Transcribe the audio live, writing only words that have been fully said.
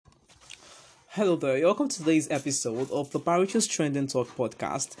Hello there, welcome to today's episode of the Parachutes Trending Talk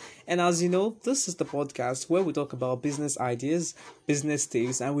podcast. And as you know, this is the podcast where we talk about business ideas, business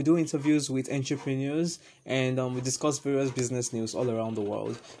tips, and we do interviews with entrepreneurs and we discuss various business news all around the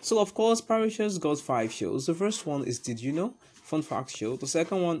world. So, of course, Parachutes got five shows. The first one is Did You Know? Fun Fact Show. The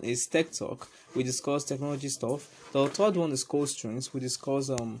second one is Tech Talk. We discuss technology stuff. The third one is Cold Strings. We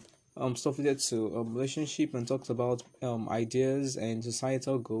discuss stuff related to relationship and talks about ideas and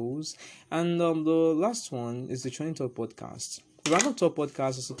societal goals. And the last one is the Training Talk podcast. The Random Talk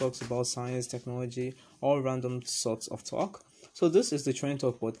podcast also talks about science, technology, all random sorts of talk. So this is the Training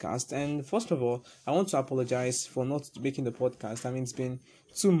Talk podcast. And first of all, I want to apologize for not making the podcast. I mean, it's been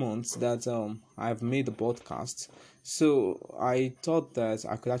 2 months that I've made the podcast. So I thought that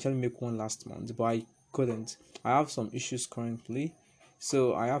I could actually make one last month, but I couldn't. I have some issues currently,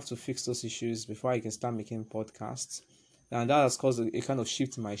 so I have to fix those issues before I can start making podcasts. And that has caused a kind of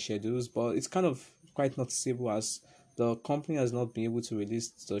shift in my schedules, but it's kind of quite noticeable as the company has not been able to release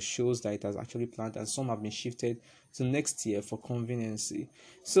the shows that it has actually planned, and some have been shifted to next year for conveniency.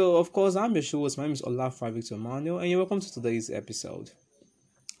 So, of course, I'm your host. My name is Olafra Victor Manuel, and you're welcome to today's episode.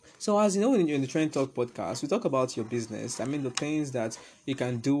 So, as you know, in the Trend Talk podcast, we talk about your business. I mean, the things that you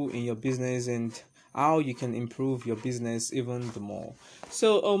can do in your business and how you can improve your business even the more.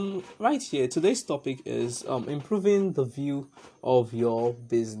 So, right here, today's topic is improving the view of your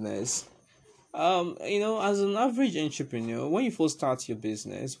business. As an average entrepreneur, when you first start your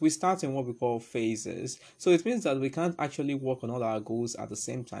business, we start in what we call phases. So it means that we can't actually work on all our goals at the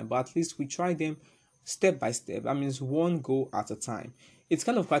same time, but at least we try them step by step. That means one goal at a time. It's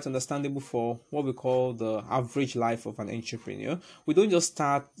kind of quite understandable for what we call the average life of an entrepreneur. We don't just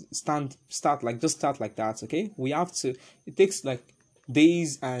start like that, okay? We have to, it takes like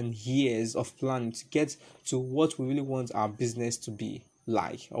days and years of planning to get to what we really want our business to be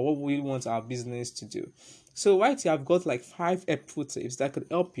like, or what we really want our business to do. So right here I've got like 5 tips that could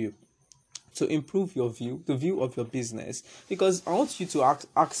help you to improve the view of your business. Because I want you to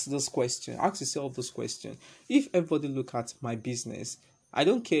ask this question, ask yourself this question. If everybody look at my business, I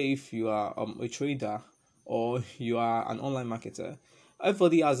don't care if you are a trader or you are an online marketer,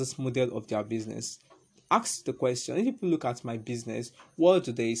 everybody has this model of their business. Ask the question, if people look at my business, what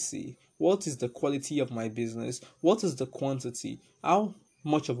do they see? What is the quality of my business? What is the quantity? How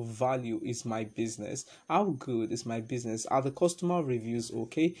much of a value is my business? How good is my business? Are the customer reviews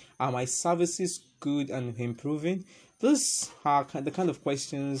okay? Are my services good and improving? These are the kind of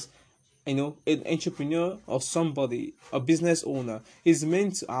questions an entrepreneur or somebody, a business owner, is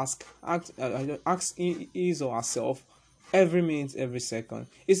meant to ask his or herself every minute, every second.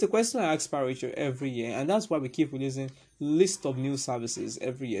 It's a question I ask Paracho every year, and that's why we keep releasing list of new services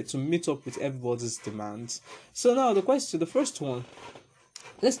every year to meet up with everybody's demands. So now the first one,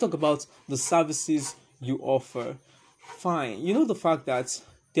 let's talk about the services you offer. Fine, you know the fact that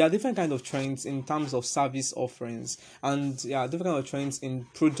there are different kind of trends in terms of service offerings, and different kind of trends in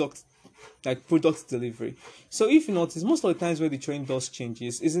product delivery. So if you notice, most of the times where the trend does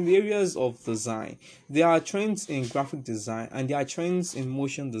changes is in the areas of design. There are trends in graphic design, and there are trends in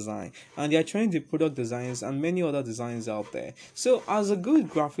motion design, and there are trends in product designs and many other designs out there. So as a good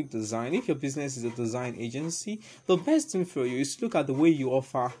graphic design, if your business is a design agency, the best thing for you is to look at the way you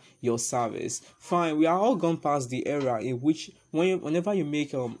offer your service. Fine, we are all gone past the era in which whenever you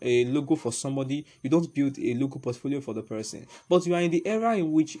make a logo for somebody, you don't build a logo portfolio for the person, but you are in the era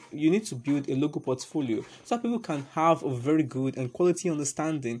in which you need to build a logo portfolio so that people can have a very good and quality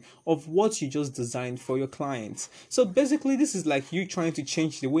understanding of what you just designed for your clients. So basically, this is like you trying to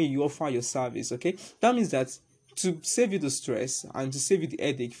change the way you offer your service. Okay, that means that to save you the stress and to save you the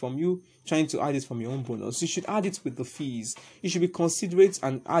headache from you trying to add it from your own bonus, you should add it with the fees. You should be considerate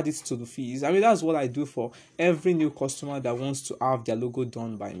and add it to the fees. I mean, that's what I do for every new customer that wants to have their logo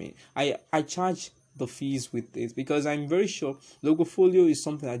done by me. I charge the fees with it because I'm very sure logofolio is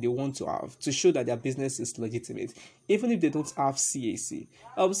something that they want to have to show that their business is legitimate, even if they don't have CAC.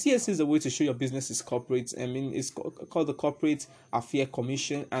 CAC is a way to show your business is corporate. I mean, it's called the Corporate Affairs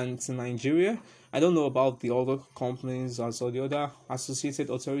Commission, and it's in Nigeria. I don't know about the other companies or the other associated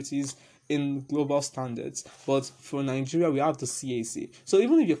authorities in global standards, but for Nigeria we have the CAC. So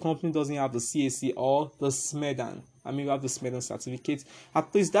even if your company doesn't have the CAC or the SMEDAN, I mean, you have the SMEDAN certificate,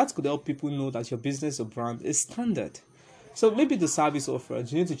 at least that could help people know that your business or brand is standard. So maybe the service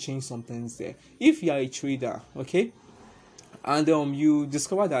offered, you need to change some things there. If you are a trader, okay, and you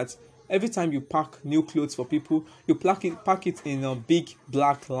discover that every time you pack new clothes for people, you pack it in big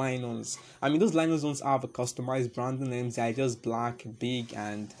black nylons. I mean, those nylons don't have a customized branding names. They are just black, big,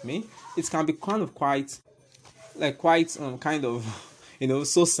 and me. It can be kind of quite kind of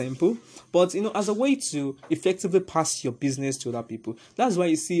So simple. But as a way to effectively pass your business to other people, that's why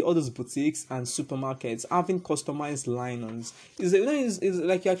you see all those boutiques and supermarkets having customized line-ons. It's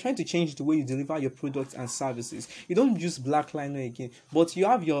like you're trying to change the way you deliver your products and services. You don't use black lino again, but you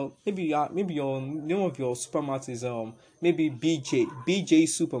have your maybe your name of your supermarket is maybe BJ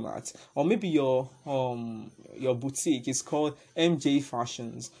Supermart, or maybe your boutique is called MJ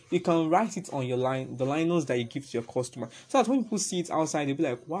Fashions. You can write it on your the liners that you give to your customer, so that when people see it outside, they'll be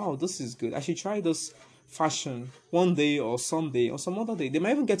like, wow, this is good, I should try this fashion one day or someday or some other day. They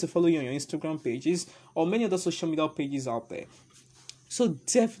might even get to follow you on your Instagram pages or many other social media pages out there. So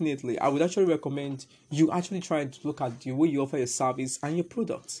definitely, I would actually recommend you actually try to look at the way you offer your service and your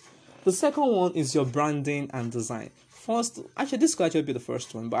products. The second one is your branding and design. First, actually, this could actually be the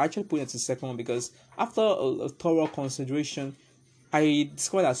first one, but I actually put it as the second one because after a thorough consideration, I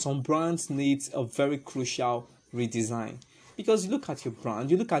discovered that some brands need a very crucial redesign. Because you look at your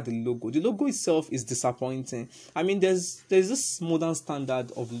brand, you look at the logo. The logo itself is disappointing. I mean, there's this modern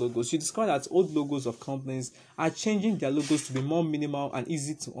standard of logos. You discover that old logos of companies are changing their logos to be more minimal and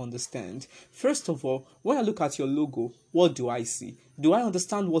easy to understand. First of all, when I look at your logo, what do I see? Do I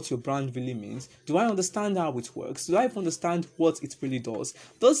understand what your brand really means? Do I understand how it works? Do I understand what it really does?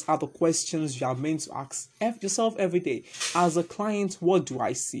 Those are the questions you are meant to ask yourself every day. As a client, what do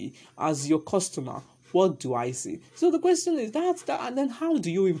I see? As your customer, what do I see? So the question is that, and then how do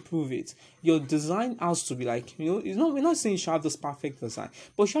you improve it? Your design has to be like, we're not saying you should have this perfect design,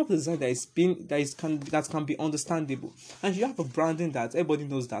 but you have a design that can be understandable, and you have a branding that everybody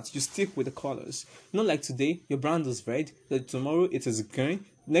knows, that you stick with the colors. Not like today, your brand is red, then tomorrow it is green,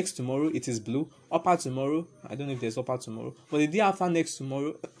 next tomorrow it is blue, upper tomorrow, I don't know if there's upper tomorrow, but the day after next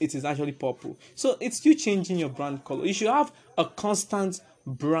tomorrow it is actually purple. So it's you changing your brand color. You should have a constant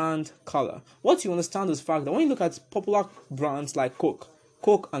brand color. What you understand is the fact that when you look at popular brands like Coke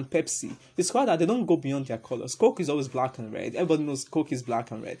and Pepsi, it's quite that they don't go beyond their colors. Coke is always black and red. Everybody knows Coke is black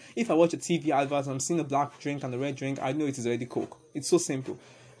and red. If I watch a TV advert and I'm seeing a black drink and a red drink, I know it is already Coke. It's so simple.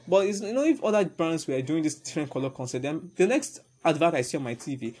 But if other brands were doing this different color concept, then the next advert I see on my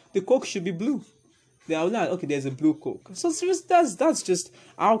TV, the Coke should be blue. They are like, okay, there's a blue Coke. So seriously, that's just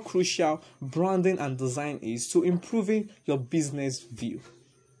how crucial branding and design is to improving your business view.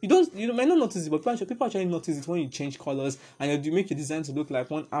 You might not notice it, but people actually notice it when you change colors and you make your design to look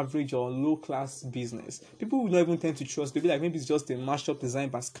like one average or low class business. People will not even tend to trust. They'll be like, maybe it's just a mashup design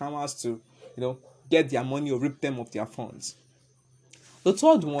by scammers to, get their money or rip them of their funds. The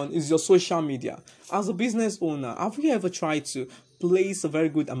third one is your social media. As a business owner, have you ever tried to place a very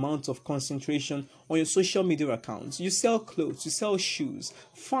good amount of concentration on your social media accounts? You sell clothes, you sell shoes.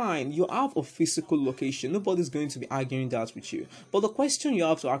 Fine, you have a physical location. Nobody's going to be arguing that with you. But the question you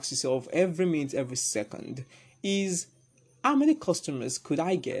have to ask yourself every minute, every second is, how many customers could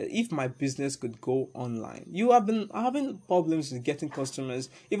I get if my business could go online? You have been having problems with getting customers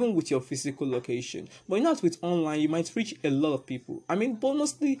even with your physical location. But not with online, you might reach a lot of people. I mean, but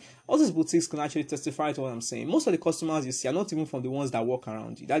mostly, all these boutiques can actually testify to what I'm saying. Most of the customers you see are not even from the ones that walk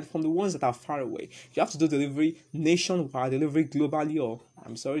around you. They're from the ones that are far away. You have to do delivery nationwide, delivery globally, or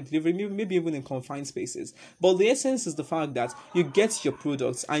delivery maybe even in confined spaces. But the essence is the fact that you get your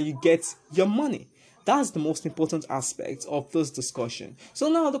products and you get your money. That's the most important aspect of this discussion. So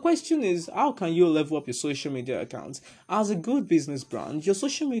now the question is, how can you level up your social media account? As a good business brand, your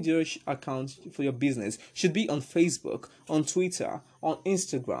social media account for your business should be on Facebook, on Twitter, on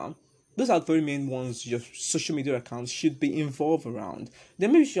Instagram. Those are the three main ones your social media accounts should be involved around.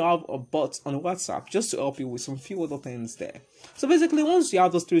 Then maybe you should have a bot on WhatsApp just to help you with some few other things there. So basically, once you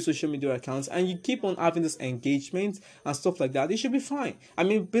have those three social media accounts and you keep on having this engagement and stuff like that, it should be fine. I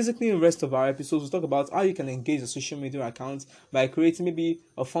mean, basically in the rest of our episodes, we'll talk about how you can engage a social media account by creating maybe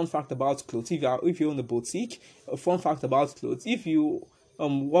a fun fact about clothes. If you own a boutique, a fun fact about clothes. If you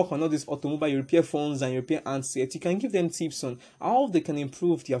work on all these automobile, you repair phones and you repair handsets, you can give them tips on how they can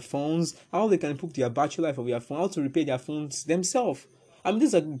improve their phones, how they can improve their battery life of their phone, how to repair their phones themselves. I mean,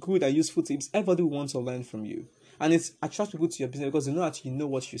 these are good and useful tips everybody wants to learn from you. And it attracts people to your business because they know that you know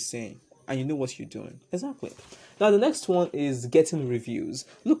what you're saying and you know what you're doing. Exactly. Now, the next one is getting reviews.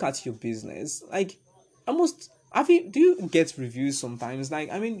 Look at your business. Do you get reviews sometimes?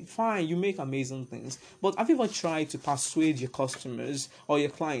 Fine, you make amazing things, but have you ever tried to persuade your customers or your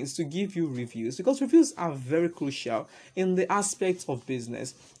clients to give you reviews? Because reviews are very crucial in the aspects of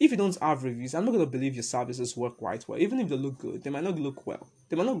business. If you don't have reviews, I'm not going to believe your services work quite well. Even if they look good, they might not look well.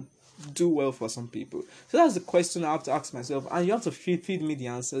 They might not do well for some people. So that's the question I have to ask myself, and you have to feed me the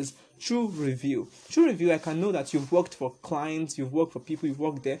answers through review. Through review, I can know that you've worked for clients, you've worked for people, you've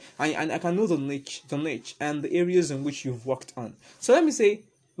worked there, and I can know the niche and the areas in which you've worked on. So let me say,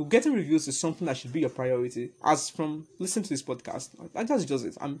 getting reviews is something that should be your priority. As from listening to this podcast, like that's just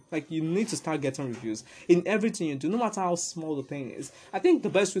it. I'm like, you need to start getting reviews in everything you do, no matter how small the thing is. I think the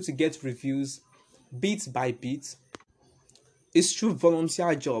best way to get reviews, bit by bit, is through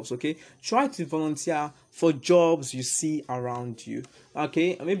volunteer jobs. Okay, try to volunteer for jobs you see around you.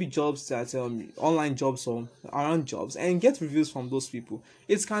 Okay, maybe jobs that online jobs or around jobs, and get reviews from those people.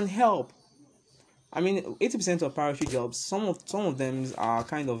 It can help. I mean, 80% of parachute jobs, some of them are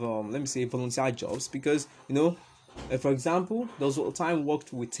kind of let me say volunteer jobs, because for example, there was a time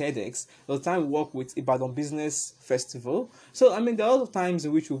worked with TEDx, there was a time worked with Ibadan Business Festival. So I mean, there are other times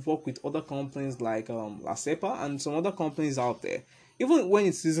in which we've worked with other companies like Lasepa and some other companies out there. Even when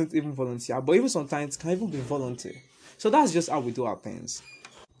it isn't even volunteer, but even sometimes it can even be volunteer. So that's just how we do our things.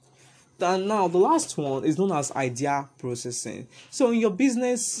 And now the last one is known as idea processing. So in your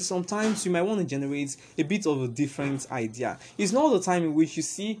business, sometimes you might want to generate a bit of a different idea. It's not the time in which you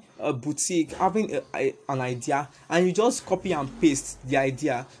see a boutique having an idea and you just copy and paste the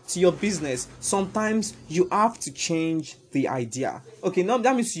idea to your business. Sometimes you have to change the idea. Okay, now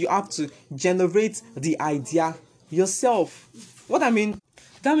that means you have to generate the idea yourself. What I mean,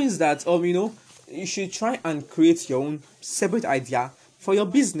 that means that you should try and create your own separate idea for your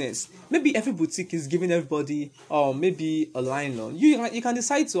business. Maybe every boutique is giving everybody maybe a nylon. You can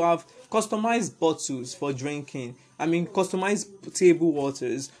decide to have customized bottles for drinking. I mean, customized table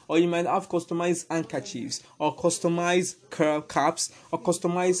waters, or you might have customized handkerchiefs, or customized curl caps, or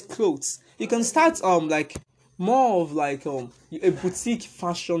customized clothes. You can start like more of like a boutique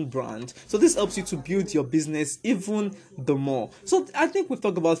fashion brand. So this helps you to build your business even the more. So I think we've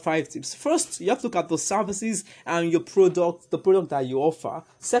talked about 5 tips. First, you have to look at the services and your product, the product that you offer.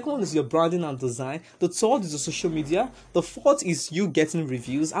 Second one is your branding and design. The third is the social media. The fourth is you getting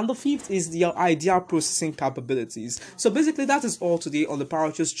reviews, and the fifth is your idea processing capabilities. So basically, that is all today on the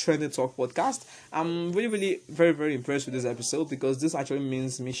Parachutes Trending Talk podcast. I'm really, really very, very impressed with this episode, because this actually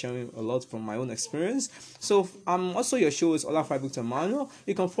means me sharing a lot from my own experience. So also your show is Ola Faibuk Tamano.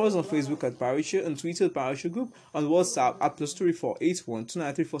 You can follow us on Facebook at Parachute, on Twitter at Parachute Group, on WhatsApp at +2481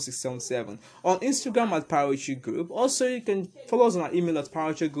 2934677, on Instagram at Parachute Group. Also, you can follow us on our email at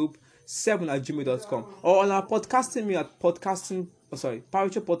parachute7@gmail.com, or on our podcasting mail at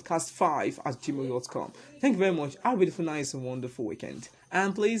parachutepodcast5@gmail.com. Thank you very much. Have a beautiful, nice and wonderful weekend,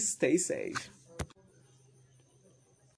 and please stay safe.